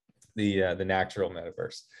 The natural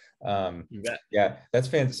metaverse. Yeah, that's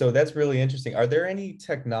fantastic. So that's really interesting. Are there any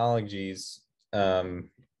technologies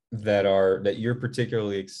that you're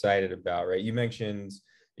particularly excited about? Right. You mentioned,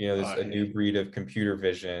 there's a new breed of computer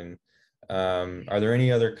vision. Are there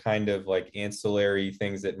any other kind of like ancillary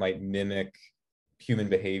things that might mimic human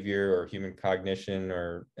behavior or human cognition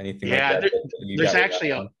or anything like that?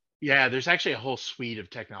 There's actually a whole suite of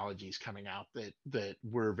technologies coming out that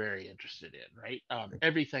we're very interested in, right?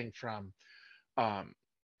 Everything from,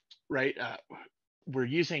 we're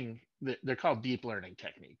using, they're called deep learning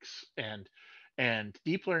techniques, and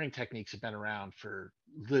deep learning techniques have been around for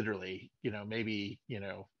literally, maybe,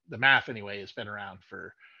 the math anyway has been around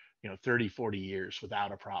for 30, 40 years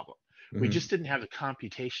without a problem. We just didn't have the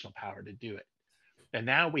computational power to do it. And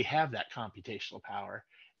now we have that computational power,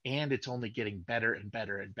 and it's only getting better and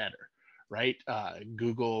better and better, right?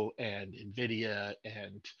 Google and NVIDIA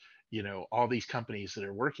and, all these companies that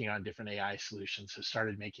are working on different AI solutions have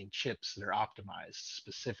started making chips that are optimized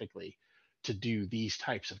specifically to do these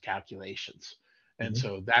types of calculations. And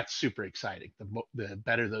so that's super exciting. The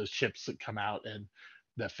better those chips that come out, and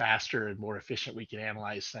the faster and more efficient we can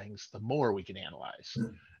analyze things, the more we can analyze.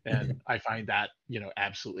 And I find that,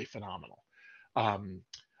 absolutely phenomenal.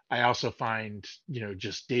 I also find,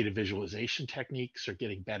 just data visualization techniques are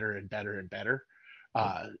getting better and better and better.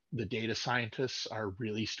 The data scientists are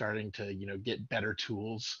really starting to, get better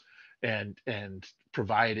tools and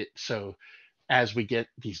provide it. So as we get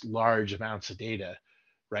these large amounts of data,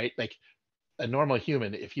 right? Like a normal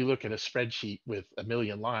human, if you look at a spreadsheet with a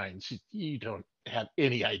million lines, you don't have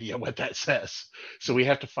any idea what that says. So we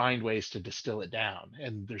have to find ways to distill it down.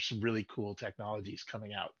 And there's some really cool technologies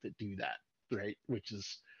coming out that do that, right? Which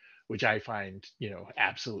I find,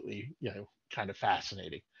 absolutely, kind of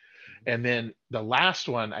fascinating. And then the last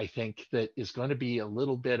one, I think, that is going to be a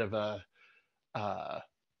little bit of a, I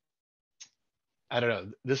don't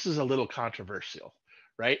know, this is a little controversial,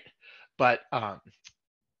 right? But,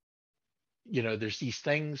 there's these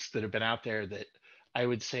things that have been out there that I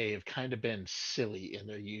would say have kind of been silly in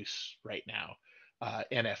their use right now.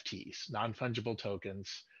 NFTs, non-fungible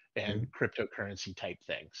tokens, and cryptocurrency type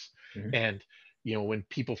things. And, when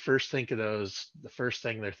people first think of those, the first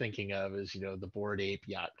thing they're thinking of is, the Bored Ape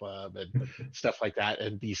Yacht Club and stuff like that.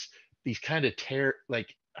 And these kind of I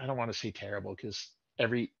don't want to say terrible, because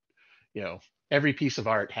every piece of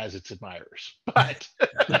art has its admirers, but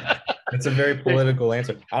it's a very political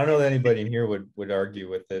answer. I don't know that anybody in here would argue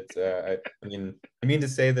with it. I mean to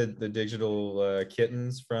say that the digital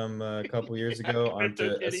kittens from a couple years ago aren't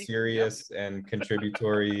a serious and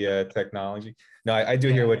contributory technology. No, I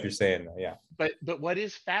do hear what you're saying, though. Yeah. But what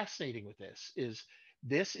is fascinating with this is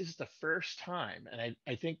the first time, and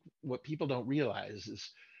I think what people don't realize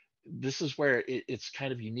is this is where it's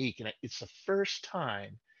kind of unique, and it's the first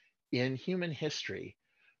time in human history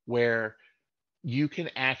where you can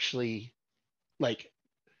actually, like,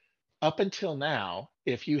 up until now,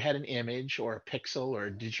 if you had an image or a pixel or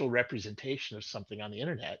a digital representation of something on the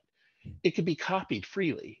internet, it could be copied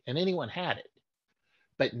freely and anyone had it.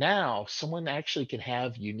 But now someone actually can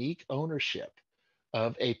have unique ownership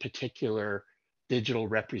of a particular digital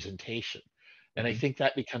representation. And I think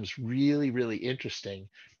that becomes really, really interesting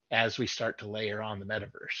as we start to layer on the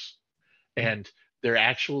metaverse. And there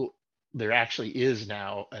actually is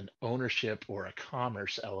now an ownership or a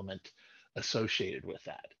commerce element associated with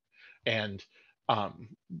that. And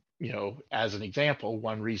as an example,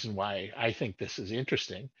 one reason why I think this is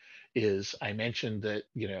interesting is I mentioned that,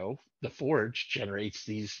 the Forge generates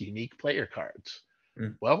these unique player cards.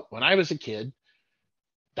 Well, when I was a kid,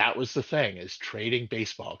 that was the thing, is trading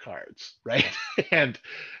baseball cards, right? And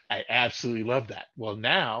I absolutely love that. Well,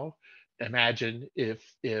 now imagine if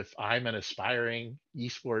I'm an aspiring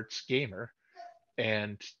esports gamer,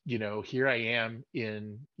 and here I am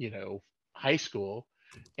in high school,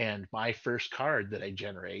 and my first card that I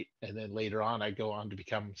generate, and then later on I go on to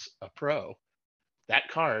become a pro, that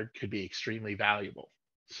card could be extremely valuable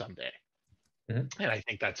someday. And I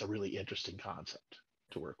think that's a really interesting concept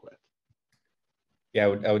to work with. Yeah,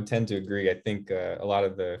 I would tend to agree. I think a lot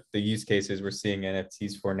of the use cases we're seeing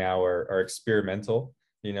NFTs for now are experimental,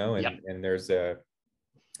 and there's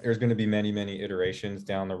going to be many iterations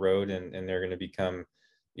down the road, and they're going to become,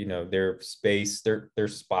 their space, their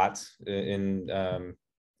spots in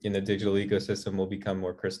the digital ecosystem will become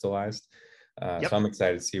more crystallized. So I'm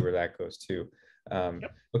excited to see where that goes too.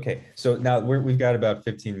 Okay, so now we've got about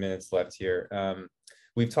 15 minutes left here.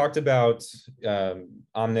 We've talked about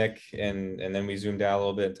Omnic, and then we zoomed out a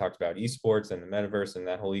little bit and talked about esports and the metaverse and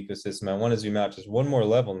that whole ecosystem. I want to zoom out just one more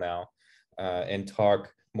level now and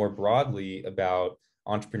talk more broadly about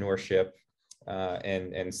entrepreneurship.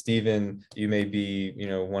 And Steven, you may be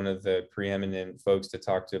one of the preeminent folks to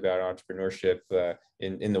talk to about entrepreneurship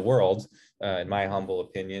in the world, in my humble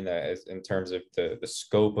opinion, as in terms of the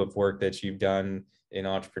scope of work that you've done in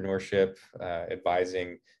entrepreneurship,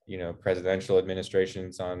 advising presidential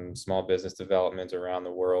administrations on small business development around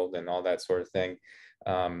the world and all that sort of thing.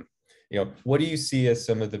 What do you see as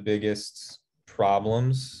some of the biggest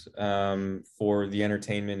problems for the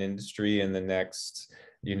entertainment industry in the next,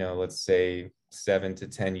 let's say 7 to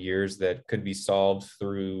 10 years that could be solved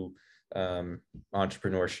through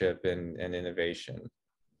entrepreneurship and innovation?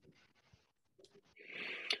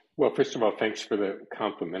 Well, first of all, thanks for the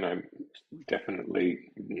compliment. I'm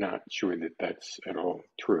definitely not sure that that's at all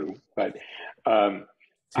true, but I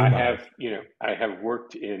have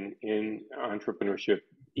worked in entrepreneurship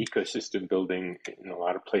ecosystem building in a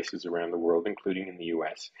lot of places around the world, including in the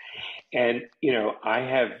US. And, I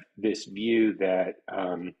have this view that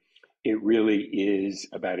it really is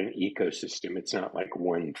about an ecosystem. It's not like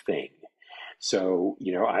one thing. So,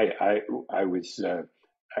 I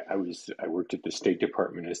worked at the State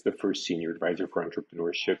Department as the first senior advisor for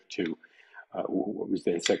entrepreneurship to what was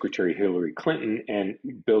then Secretary Hillary Clinton, and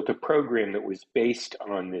built a program that was based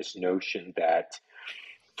on this notion that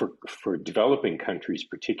for developing countries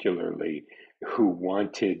particularly, who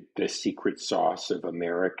wanted the secret sauce of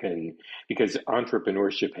American, because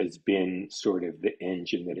entrepreneurship has been sort of the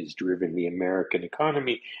engine that has driven the American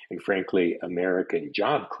economy and frankly American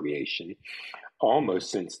job creation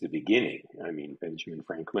almost since the beginning. I mean, Benjamin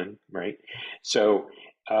Franklin, right? So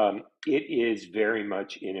it is very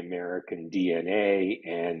much in American DNA,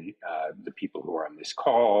 and the people who are on this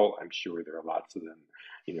call, I'm sure there are lots of them,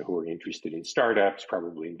 who are interested in startups,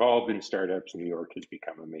 probably involved in startups. New York has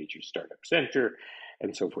become a major startup center,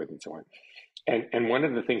 and so forth and so on. And one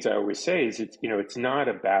of the things I always say is it's not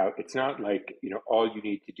like all you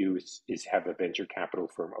need to do is have a venture capital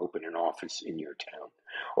firm open an office in your town,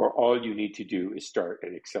 or all you need to do is start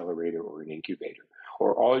an accelerator or an incubator,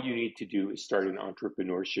 or all you need to do is start an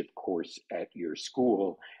entrepreneurship course at your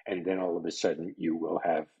school, and then all of a sudden you will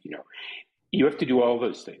have you have to do all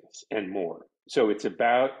those things and more. So it's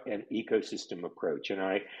about an ecosystem approach, and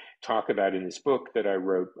I talk about in this book that I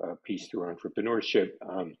wrote, Peace Through Entrepreneurship.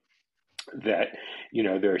 That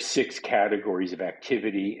there are 6 categories of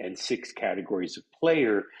activity and 6 categories of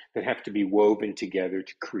player that have to be woven together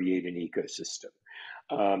to create an ecosystem.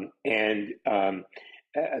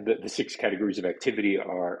 The 6 categories of activity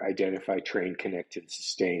are identify, train, connect, and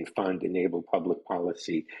sustain, fund, enable public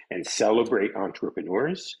policy, and celebrate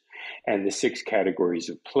entrepreneurs. And the 6 categories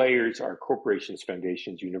of players are corporations,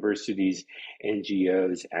 foundations, universities,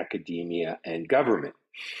 NGOs, academia, and government.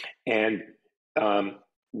 And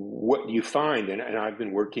what you find, and I've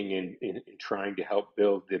been working in trying to help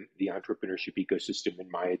build the entrepreneurship ecosystem in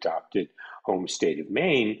my adopted home state of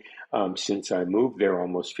Maine since I moved there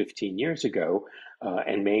almost 15 years ago.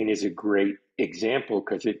 And Maine is a great example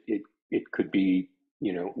because it could be,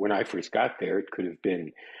 when I first got there, it could have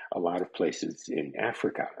been a lot of places in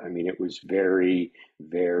Africa. I mean, it was very,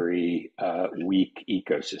 very weak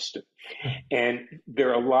ecosystem. And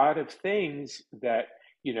there are a lot of things that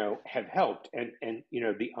have helped. And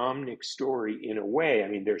the Omnic story, in a way, I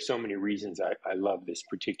mean, there's so many reasons I love this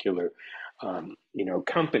particular,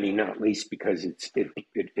 company, not least because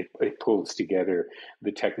it pulls together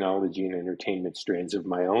the technology and entertainment strands of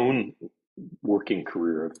my own working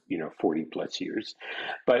career of, 40 plus years.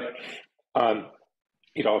 But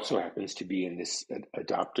it also happens to be in this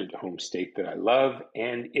adopted home state that I love.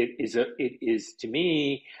 And it is to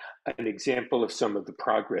me, an example of some of the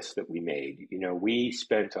progress that we made. We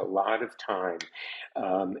spent a lot of time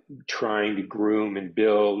trying to groom and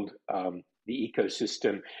build the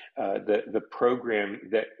ecosystem. The program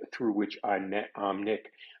through which I met Omnic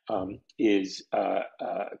is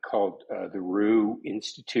called the RU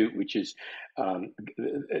Institute, which is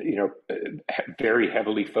very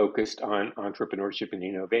heavily focused on entrepreneurship and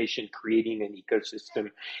innovation, creating an ecosystem.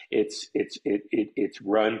 It's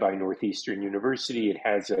run by Northeastern University. It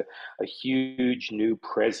has a huge new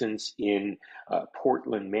presence in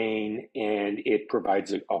Portland, Maine, and it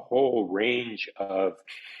provides a whole range of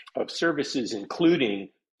services, including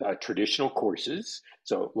traditional courses,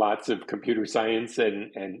 so lots of computer science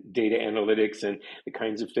and data analytics and the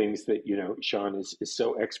kinds of things that Shaun is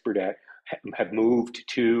so expert at, have moved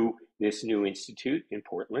to this new institute in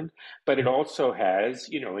Portland. But it also has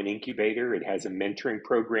an incubator. It has a mentoring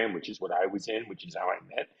program, which is what I was in, which is how I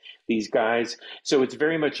met these guys. So it's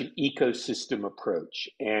very much an ecosystem approach,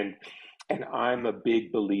 and I'm a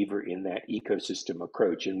big believer in that ecosystem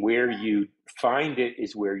approach. And where you find it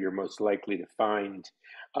is where you're most likely to find,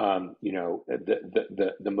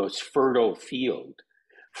 the most fertile field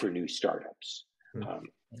for new startups.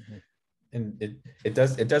 And it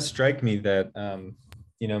does strike me that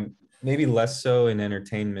maybe less so in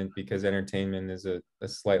entertainment, because entertainment is a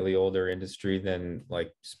slightly older industry than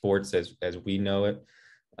like sports as we know it.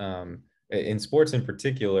 In sports in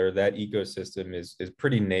particular, that ecosystem is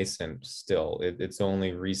pretty nascent still. It's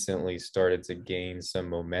only recently started to gain some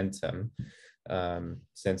momentum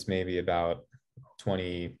since maybe about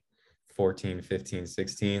 2014, 15,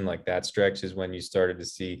 16, like that stretch is when you started to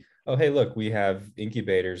see, oh, hey, look, we have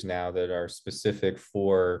incubators now that are specific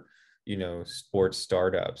for, sports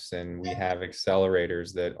startups, and we have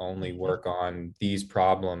accelerators that only work on these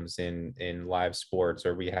problems in live sports,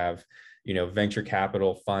 or we have venture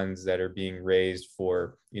capital funds that are being raised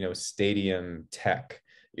for, stadium tech,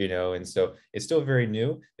 and so it's still very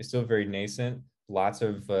new. It's still very nascent. Lots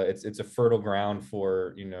of, it's a fertile ground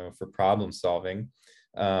for, for problem solving.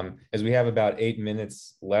 As we have about 8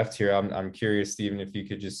 minutes left here, I'm curious, Steven, if you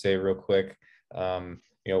could just say real quick, what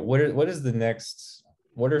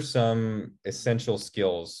are some essential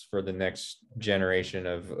skills for the next generation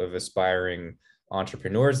of aspiring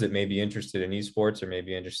entrepreneurs that may be interested in esports or may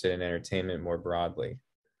be interested in entertainment more broadly?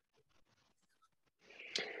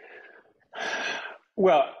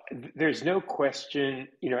 Well, there's no question,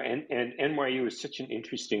 and NYU is such an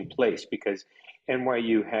interesting place because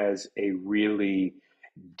NYU has a really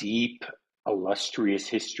deep, illustrious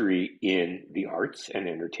history in the arts and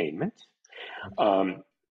entertainment. And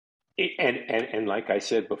like I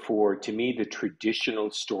said before, to me, the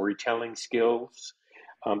traditional storytelling skills,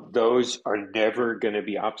 those are never going to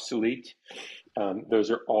be obsolete. Those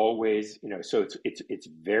are always, so it's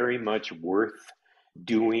very much worth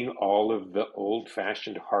doing all of the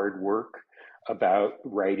old-fashioned hard work about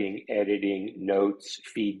writing, editing, notes,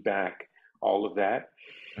 feedback, all of that.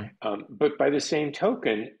 But by the same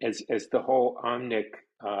token, as the whole Omnic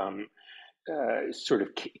sort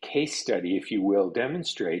of case study, if you will,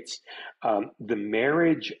 demonstrates, the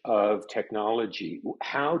marriage of technology,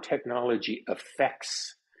 how technology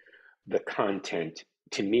affects the content,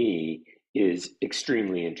 to me, is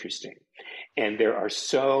extremely interesting. And there are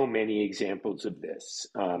so many examples of this.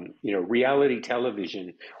 Reality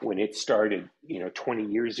television, when it started, 20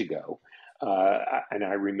 years ago, and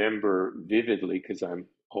I remember vividly, because I'm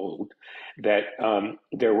old, that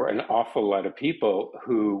there were an awful lot of people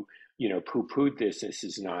who poo-pooed this. This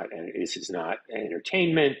is not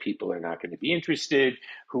entertainment. People are not going to be interested.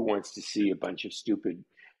 Who wants to see a bunch of stupid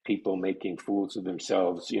people making fools of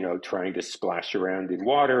themselves, trying to splash around in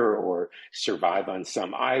water or survive on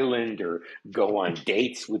some island or go on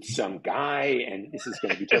dates with some guy, and this is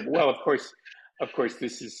going to be terrible. Well, of course,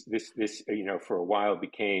 this for a while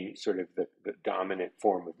became sort of the dominant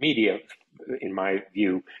form of media. In my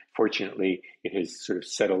view, fortunately, it has sort of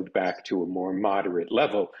settled back to a more moderate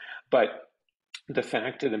level. But the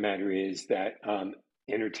fact of the matter is that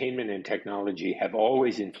entertainment and technology have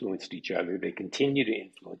always influenced each other. They continue to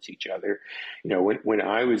influence each other. When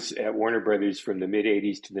I was at Warner Brothers from the mid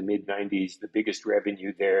 80s to the mid 90s, the biggest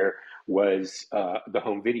revenue there was the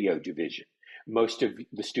home video division. Most of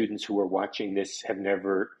the students who are watching this have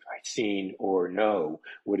never seen or know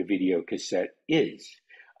what a video cassette is.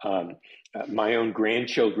 My own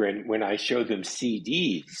grandchildren, when I show them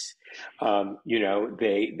CDs,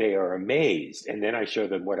 they are amazed. And then I show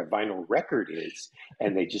them what a vinyl record is,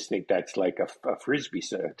 and they just think that's like a Frisbee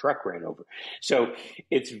a truck ran over. So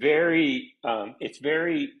it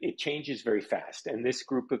changes very fast. And this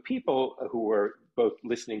group of people who are both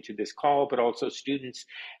listening to this call, but also students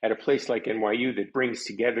at a place like NYU that brings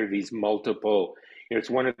together these multiple, it's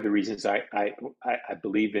one of the reasons I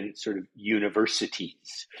believe in sort of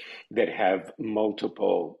universities that have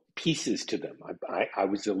multiple pieces to them. I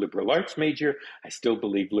was a liberal arts major. I still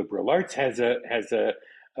believe liberal arts has a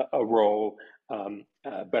role,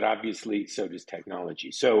 but obviously so does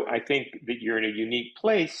technology. So I think that you're in a unique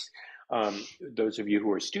place, those of you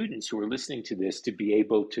who are students who are listening to this, to be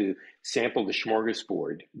able to sample the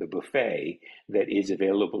smorgasbord, the buffet that is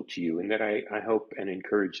available to you, and that I hope and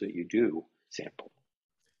encourage that you do sample.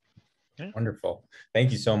 Wonderful.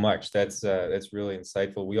 Thank you so much. That's really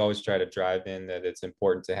insightful. We always try to drive in that it's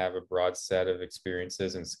important to have a broad set of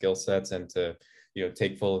experiences and skill sets, and to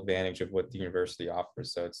take full advantage of what the university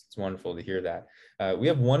offers. So it's wonderful to hear that. We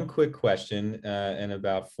have one quick question and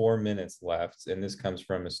about 4 minutes left, and this comes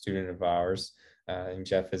from a student of ours. And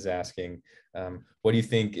Jeff is asking, what do you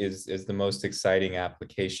think is the most exciting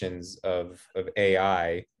applications of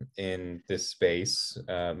AI in this space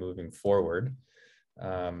moving forward?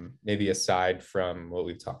 Maybe aside from what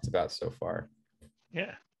we've talked about so far.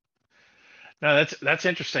 Yeah. No, that's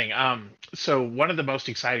interesting. So one of the most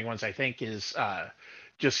exciting ones, I think, is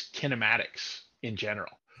just kinematics in general.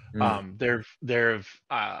 I've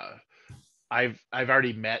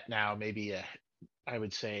already met now maybe I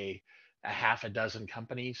would say a half a dozen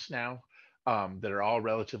companies now that are all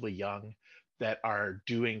relatively young that are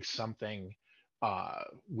doing something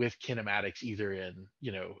with kinematics, either in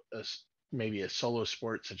maybe a solo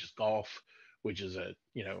sport such as golf, which is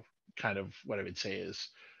kind of what I would say is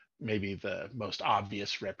maybe the most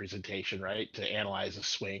obvious representation, right? To analyze a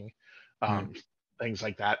swing, things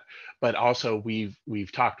like that. But also we've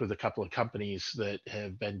talked with a couple of companies that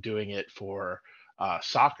have been doing it for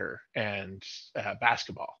soccer and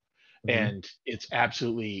basketball. And it's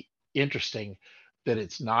absolutely interesting that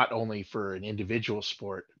it's not only for an individual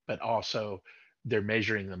sport, but also they're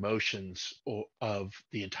measuring the motions of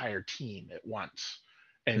the entire team at once,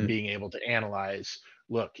 and being able to analyze,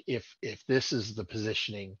 look, if this is the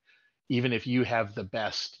positioning, even if you have the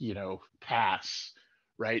best pass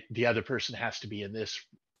right? The other person has to be in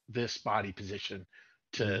this body position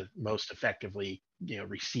to most effectively,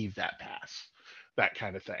 receive that pass, that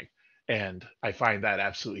kind of thing. And I find that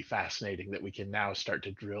absolutely fascinating that we can now start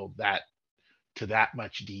to drill that to that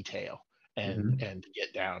much detail and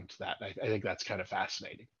get down to that. I think that's kind of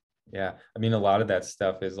fascinating. Yeah, I mean, a lot of that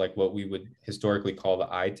stuff is like what we would historically call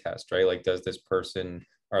the eye test, right? Like, does this person,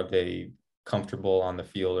 are they comfortable on the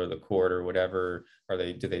field or the court or whatever? Are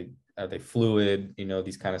they fluid?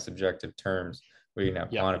 These kind of subjective terms. We can now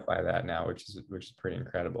quantify that now, which is pretty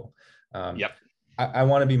incredible. Yep. I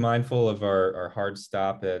want to be mindful of our hard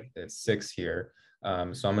stop at 6 here. So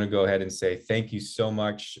I'm going to go ahead and say thank you so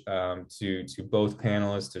much to both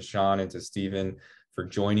panelists, to Shaun and to Steven, for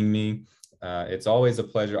joining me. It's always a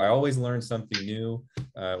pleasure. I always learn something new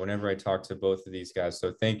whenever I talk to both of these guys.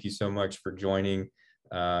 So thank you so much for joining.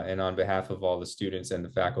 And on behalf of all the students and the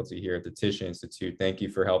faculty here at the Tisch Institute, thank you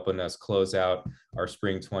for helping us close out our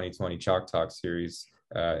Spring 2020 Chalk Talk series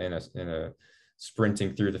in a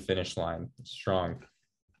sprinting through the finish line strong.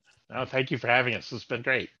 Oh, thank you for having us. It's been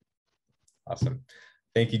great. Awesome.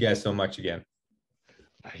 Thank you guys so much again.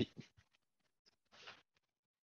 Bye.